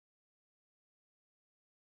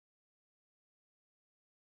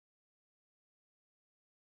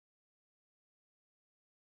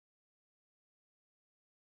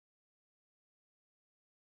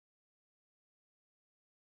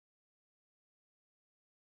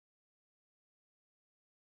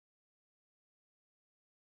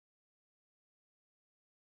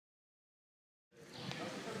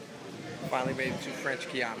Finally made it to French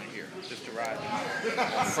Guyana here. Just arrived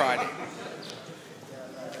on Friday.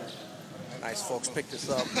 Nice folks picked us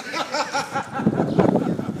up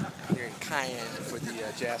here in Cayenne for the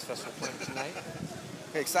jazz festival playing tonight.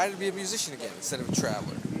 Okay, excited to be a musician again instead of a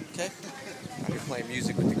traveler. Okay, out here playing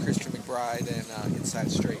music with the Christian McBride and Inside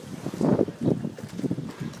Straight.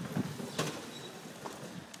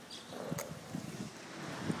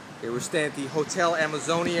 Here we're staying at the Hotel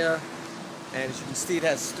Amazonia, and as you can see, it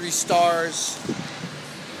has 3 stars.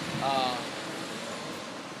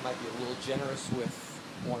 Might be a little generous with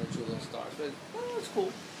 1 or 2 little stars, but it's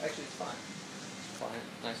cool. Actually, it's fine. It's fine.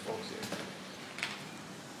 Nice folks here.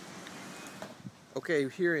 Okay,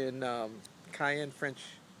 here in Cayenne, French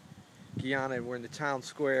Guyana, and we're in the town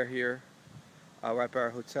square here, right by our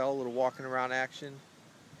hotel. A little walking around action.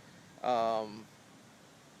 Coming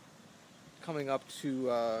up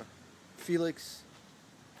to Felix.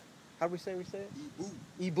 How do we say it? Ibu.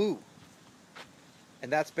 Ibu.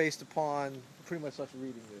 And that's based upon pretty much us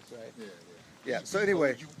reading this, right? Yeah, yeah. Yeah. So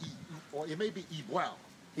anyway, or it may be Ibois.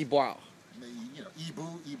 Ibois. You know,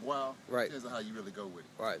 Ibu, Ibois. Right. Depends on how you really go with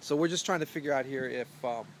it. Right. So we're just trying to figure out here if,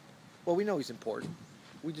 well, we know he's important.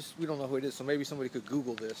 We don't know who it is. So maybe somebody could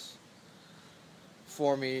Google this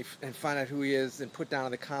for me and find out who he is and put down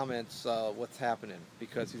in the comments what's happening,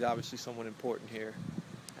 because he's obviously someone important here.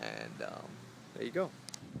 And there you go.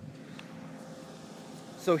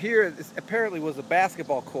 So here apparently was a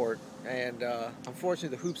basketball court, and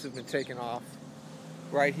unfortunately the hoops have been taken off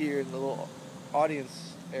right here in the little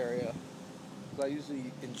audience area. I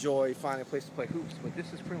usually enjoy finding a place to play hoops, but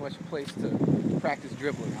this is pretty much a place to practice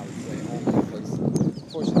dribbling, I would say, only because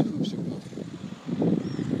unfortunately the hoops are gone.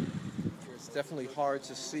 It's definitely hard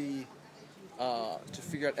to see, to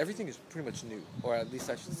figure out. Everything is pretty much new, or at least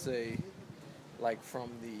I should say, like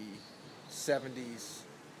from the 70s,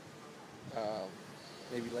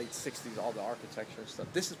 maybe late 60s, all the architecture and stuff.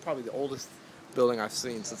 This is probably the oldest building I've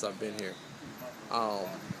seen since I've been here.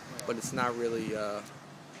 But it's not really,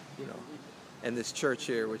 you know, and this church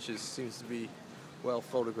here, which seems to be well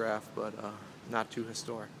photographed, but not too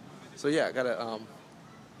historic. So yeah, I gotta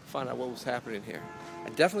find out what was happening here. I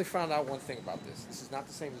definitely found out one thing about this. This is not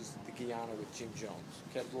the same as the Guyana with Jim Jones.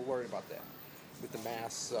 Okay, we're worried about that with the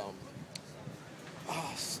mass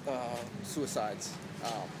suicides.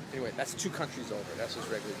 Anyway, that's 2 countries over. That's just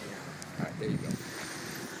regular Guyana. All right, there you go.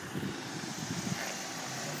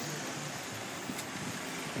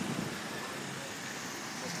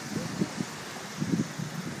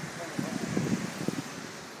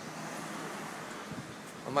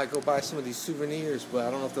 I might go buy some of these souvenirs, but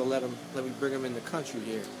I don't know if they'll let me bring them in the country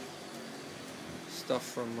here. Stuff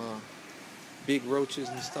from big roaches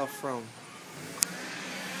and stuff from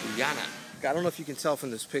Guyana. I don't know if you can tell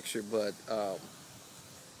from this picture, but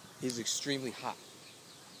it's extremely hot.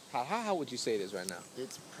 How would you say it is right now?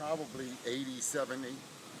 It's probably 80, 70,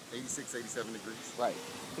 86, 87 degrees. Right,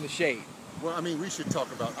 in the shade. Well, I mean, we should talk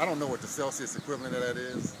about, I don't know what the Celsius equivalent of that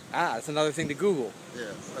is. That's another thing to Google.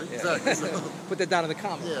 Yes, exactly. So, put that down in the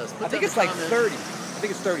comments. Yes, I think it's like 30. I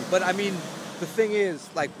think it's 30. But I mean, the thing is,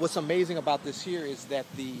 like, what's amazing about this here is that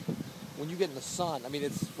when you get in the sun, I mean,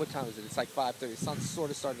 it's, what time is it? It's like 5:30. The sun's sort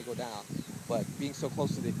of starting to go down. But being so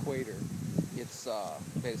close to the equator, it's an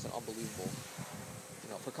unbelievable, you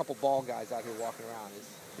know, for a couple bald guys out here walking around,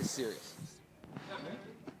 it's serious.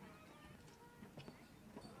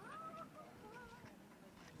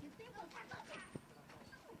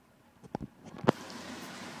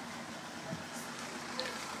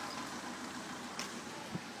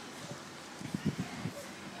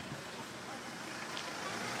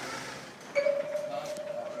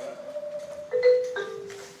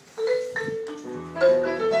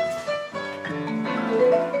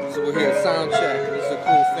 So we're here at Soundcheck, and this is a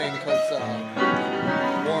cool thing because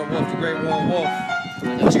Warren Wolf, the great Warren Wolf.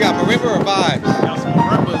 What you got, marimba or vibes? Got some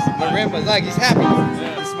marimbas. Marimba, like he's happy.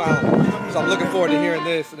 Yeah. He's smiling. So I'm looking forward to hearing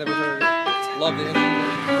this. I never heard it. Love the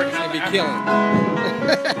instrument. It's gonna be killing.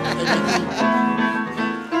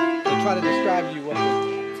 So try to describe to you what the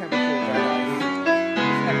temperature is right now. This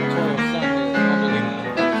equatorial sun here is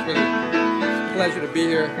unbelievable. It's a pleasure to be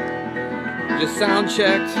here. Just sound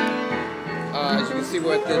checked. As you can see,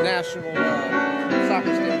 we're at the National